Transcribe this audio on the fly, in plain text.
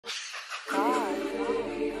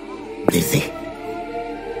Blizzy.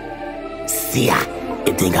 See ya,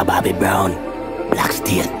 you think of Bobby Brown, Black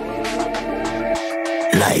Steel.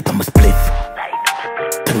 Light on my spliff.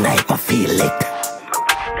 Tonight I feel lit.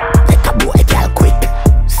 Like a boy girl quick.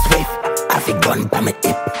 Swift, I fi gun pa me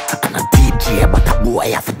hip. I'm a DJ but a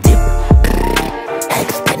boy have a dip.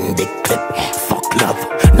 Extend the clip. Fuck love,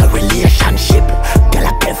 no relationship. Girl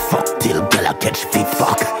I get fucked till girl I catch feet.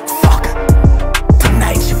 Fuck.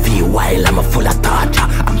 Tonight she feel wild, I'm a full of torture.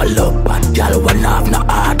 I'm a love bad girl, one have no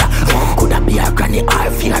order. Home could I be a granny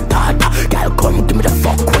or feel a daughter. Girl come give me the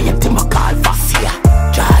fuck when you think my call for. See ya,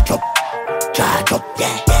 charge up,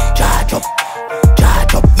 yeah, charge up,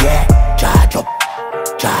 yeah,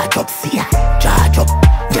 charge up, see ya, charge up,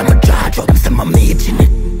 yeah, my charge up. I'm saying my mage in it,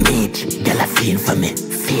 mage, girl I feel for me,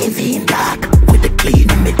 feel dark with the clean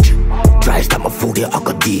image. Try stop my food, I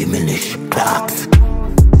could diminish. Clocks,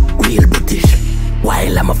 real British.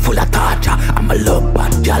 While I'm a full of torture, I'm a love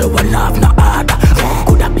bad girl, one have no order. Home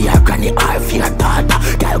could I be a granny or feel a daughter.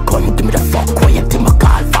 Girl come give me the fuck when you think my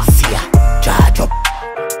call for. See ya, charge up,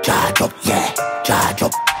 yeah, charge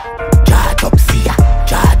up, see ya,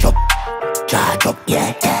 charge up,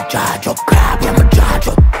 yeah, charge up, grab, yeah, my charge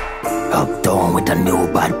up. Uptown with a new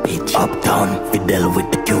bad bitch. Uptown, Fidel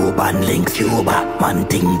with the Cuban links. Cuba, man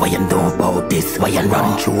thing, why you know about this? Why you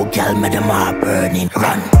run through, girl, me them all burning.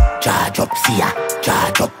 Run, charge up, see ya,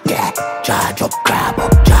 charge up, yeah, charge up, grab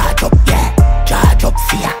up, charge up, yeah, charge up,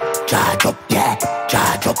 see ya, charge up, yeah,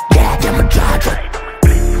 charge up, yeah, my charge up.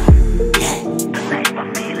 Yeah, tonight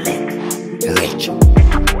I feel lit. Rich,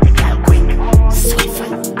 make a boy girl quick. Swift,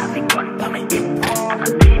 I think one for me hip. I'm a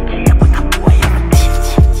DJ, but a boy have a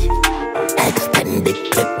tip. Extend the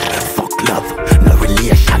clip. Fuck love, no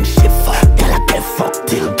relationship. Girl I get fucked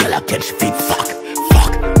till girl I catch feet. Fuck.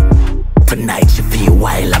 Tonight she feel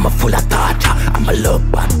wild, I'm a full of torture. I'm a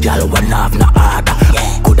love bad girl, one have no order.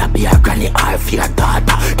 Yeah, could I be a granny or feel a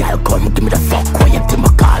daughter? Girl come give me the fuck when you think my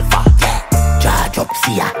call for. Yeah, charge up,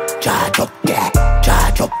 see ya, charge up, yeah,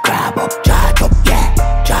 charge up, grab up, charge up,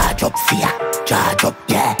 yeah, charge up, see ya, charge up,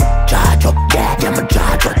 yeah, my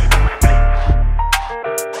charge up.